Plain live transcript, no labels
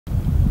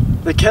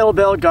The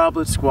Kettlebell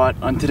Goblet Squat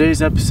on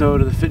today's episode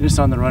of the Fitness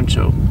on the Run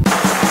Show.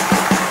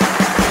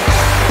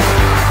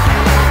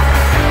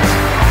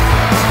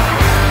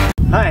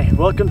 Hi,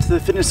 welcome to the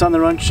Fitness on the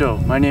Run Show.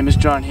 My name is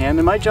John Hamm,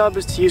 and my job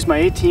is to use my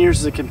 18 years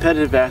as a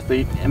competitive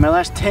athlete and my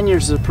last 10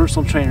 years as a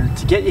personal trainer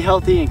to get you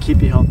healthy and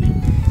keep you healthy.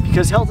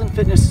 Because health and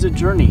fitness is a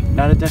journey,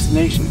 not a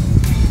destination.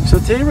 So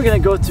today we're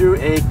going to go through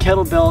a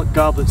Kettlebell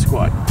Goblet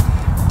Squat.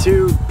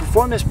 To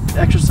perform this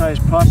exercise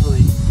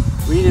properly,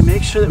 we need to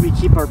make sure that we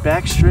keep our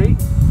back straight.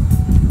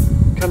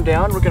 Come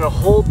down, we're going to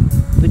hold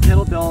the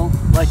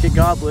kettlebell like a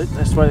goblet,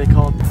 that's why they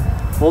call it.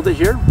 Hold it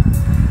here,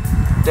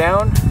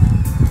 down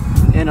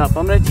and up.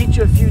 I'm going to teach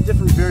you a few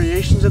different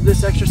variations of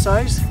this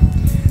exercise.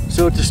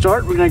 So to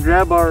start, we're going to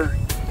grab our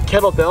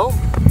kettlebell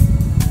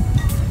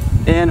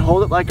and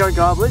hold it like our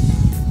goblet.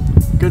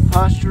 Good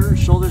posture,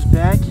 shoulders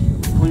back,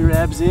 pull your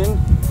abs in,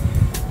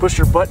 push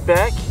your butt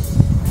back,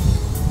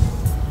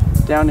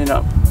 down and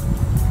up.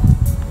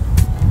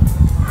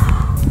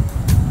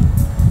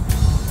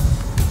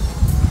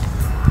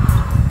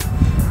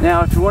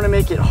 Now, if you want to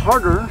make it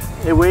harder,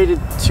 a way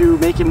to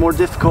make it more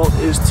difficult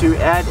is to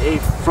add a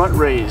front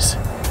raise.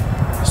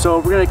 So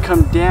we're going to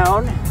come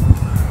down,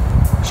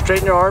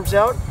 straighten your arms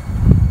out,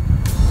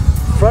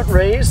 front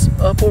raise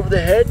up over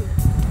the head,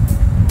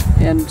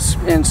 and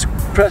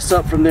press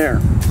up from there.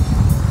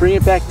 Bring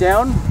it back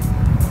down,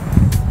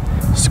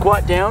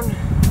 squat down,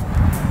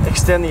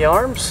 extend the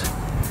arms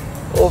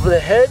over the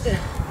head,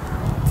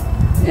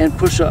 and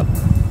push up.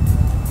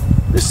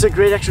 This is a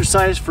great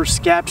exercise for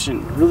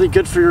scaption, really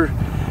good for your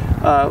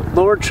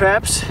lower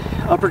traps,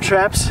 upper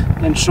traps,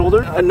 and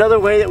shoulder. Another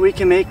way that we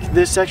can make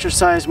this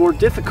exercise more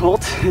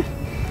difficult,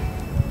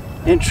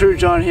 in true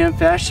John Hamm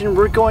fashion,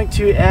 we're going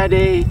to add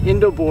a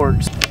Indo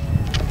Board.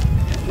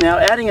 Now,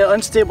 adding an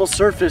unstable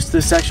surface to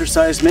this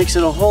exercise makes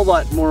it a whole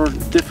lot more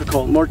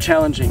difficult, more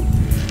challenging.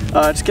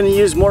 It's going to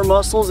use more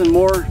muscles and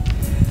more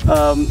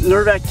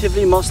nerve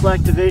activity, muscle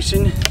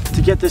activation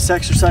to get this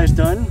exercise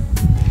done.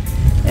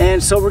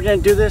 And so we're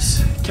going to do this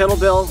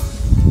kettlebell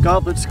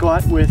goblet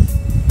squat with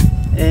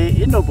a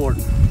Indo Board.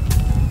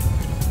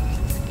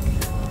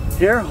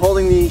 Here,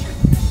 holding the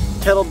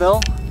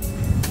kettlebell,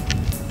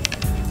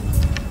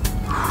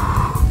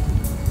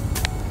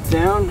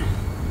 down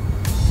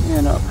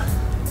and up.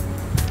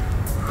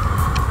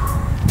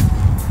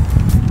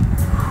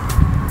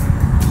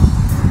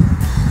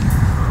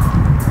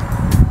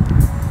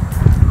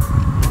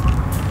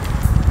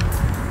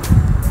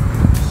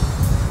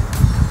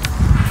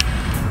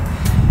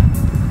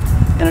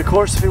 And of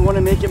course, if we want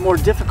to make it more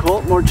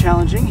difficult, more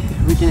challenging,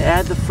 we can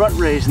add the front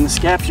raise and the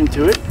scaption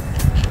to it.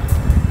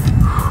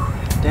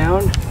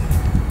 Down,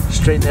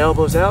 straighten the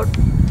elbows out,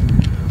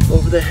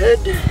 over the head,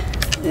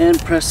 and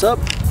press up.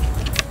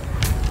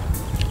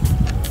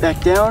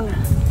 Back down.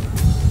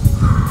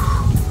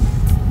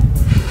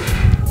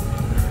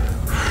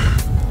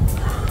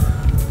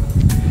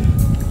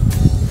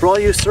 For all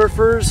you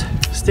surfers,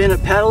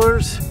 stand-up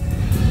paddlers,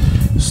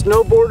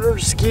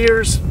 snowboarders,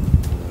 skiers,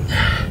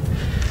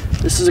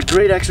 this is a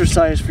great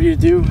exercise for you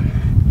to do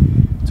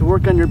to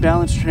work on your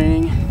balance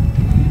training,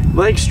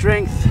 leg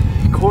strength,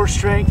 core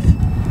strength,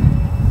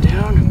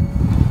 down.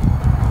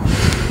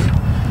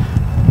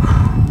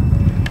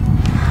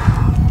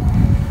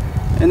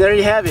 And there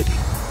you have it.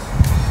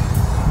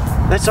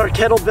 That's our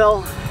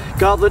kettlebell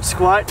goblet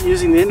squat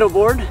using the Indo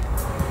Board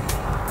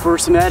for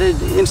some added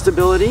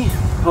instability.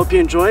 Hope you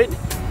enjoy it.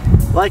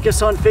 Like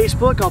us on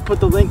Facebook, I'll put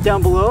the link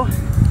down below.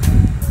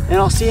 And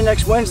I'll see you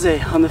next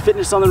Wednesday on the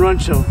Fitness on the Run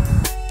Show.